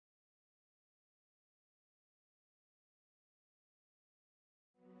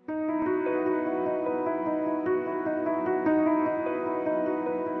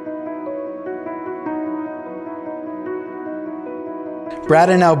Brad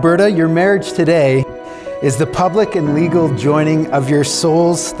and Alberta, your marriage today is the public and legal joining of your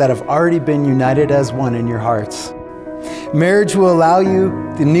souls that have already been united as one in your hearts. Marriage will allow you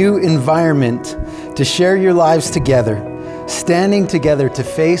the new environment to share your lives together, standing together to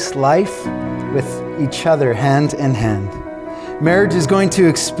face life with each other hand in hand. Marriage is going to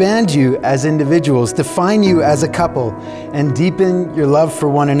expand you as individuals, define you as a couple, and deepen your love for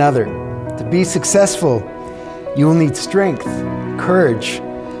one another. To be successful, you will need strength, courage,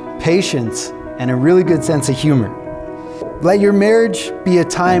 patience, and a really good sense of humor. Let your marriage be a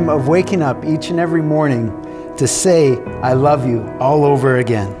time of waking up each and every morning to say, I love you all over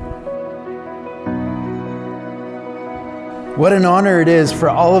again. What an honor it is for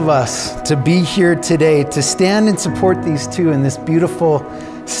all of us to be here today, to stand and support these two in this beautiful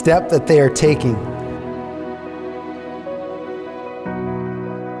step that they are taking.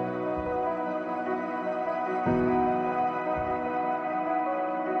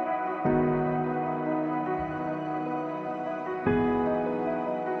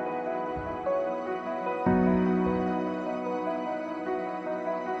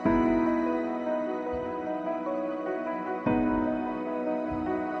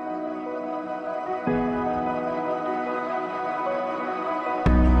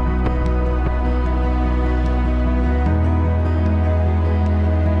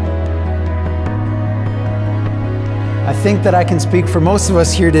 I think that I can speak for most of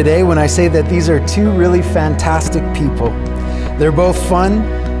us here today when I say that these are two really fantastic people. They're both fun,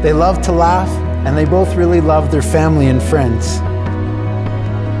 they love to laugh, and they both really love their family and friends.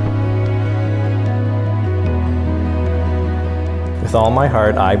 With all my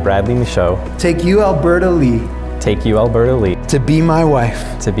heart, I, Bradley Michaud, take you, Alberta Lee, to be my wife,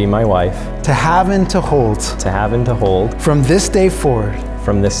 to have and to hold, from this day forward,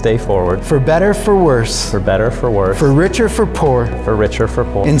 for better, for worse, for richer, for poor,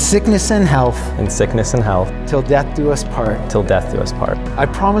 in sickness and health, till death do us part. I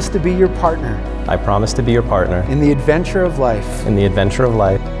promise to be your partner, in the adventure of life,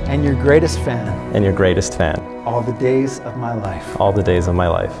 and your greatest fan, all the days of my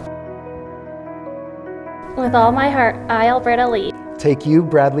life. With all my heart, I, Alberta Lee, take you,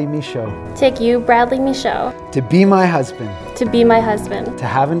 Bradley Michaud, to be my husband, to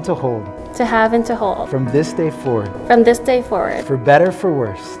have and to hold, from this day forward, for better, for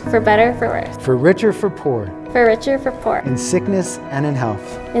worse, for richer, for poor, in sickness and in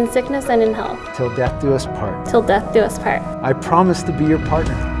health, till death do us part. I promise to be your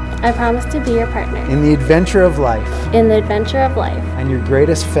partner, in the adventure of life, and your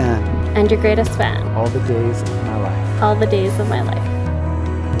greatest fan, all the days of my life.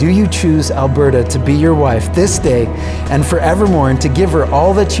 Do you choose Alberta to be your wife this day and forevermore, and to give her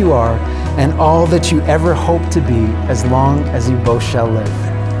all that you are and all that you ever hope to be as long as you both shall live?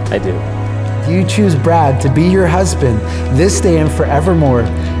 I do. Do you choose Brad to be your husband this day and forevermore,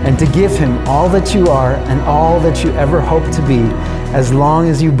 and to give him all that you are and all that you ever hope to be as long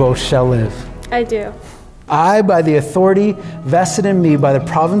as you both shall live? I do. I, by the authority vested in me by the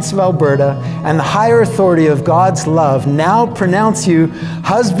province of Alberta and the higher authority of God's love, now pronounce you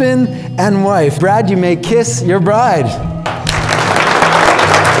husband and wife. Brad, you may kiss your bride.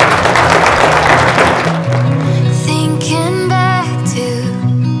 Thinking back to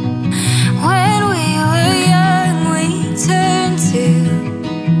when we were young, we turned to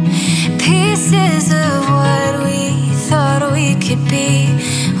pieces of what we thought we could be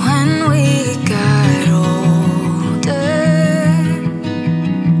when we got older.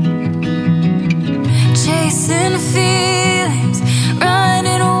 Chasing feelings,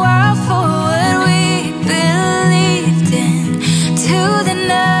 running wild for what we believed in. To the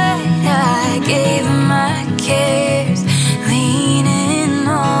night I gave my cares, leaning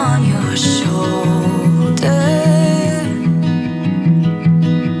on your shoulder.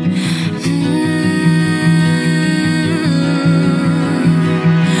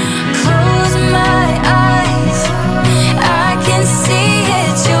 Close my eyes, I can see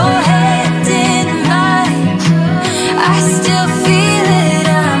it, your hand in mine. I still feel it,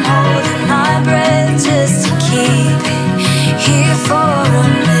 I'm holding my breath just to keep it here for a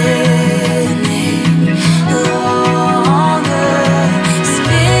minute longer.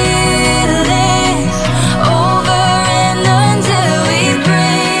 Spilling over and until we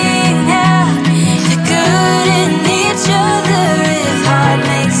bring out the good in each other. If heart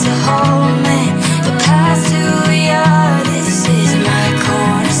makes a whole man, the past who we are, this is my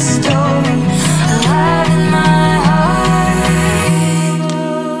cornerstone, alive in my heart.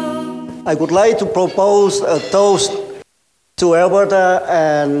 I would like to propose a toast to Alberta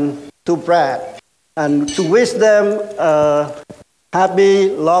and to Brad, and to wish them happy,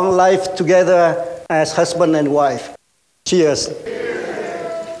 long life together as husband and wife. Cheers.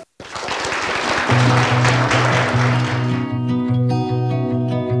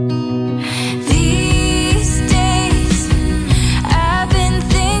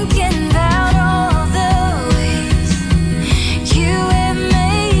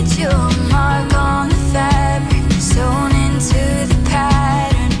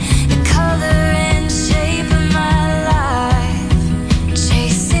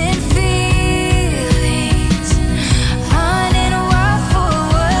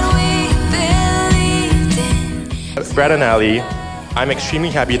 Brad and Ali, I'm extremely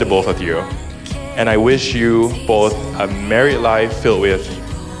happy to both of you, and I wish you both a married life filled with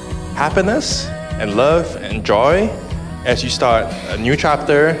happiness and love and joy as you start a new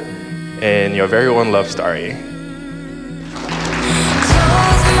chapter in your very own love story.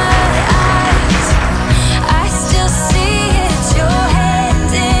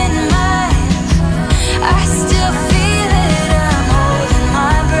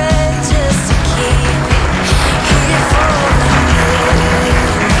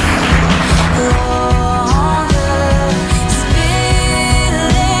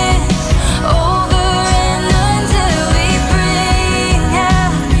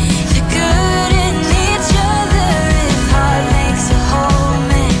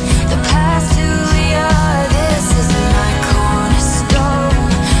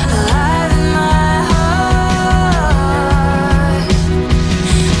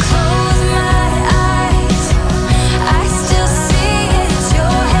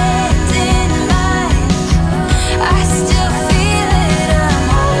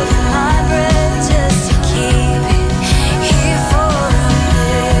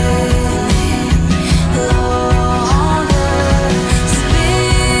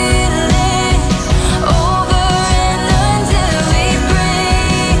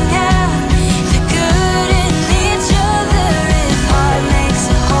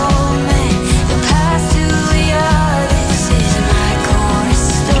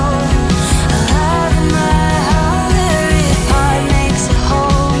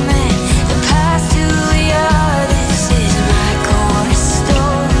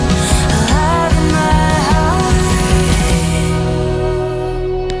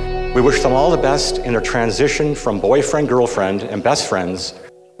 We wish them all the best in their transition from boyfriend, girlfriend, and best friends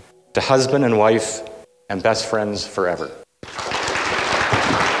to husband and wife and best friends forever.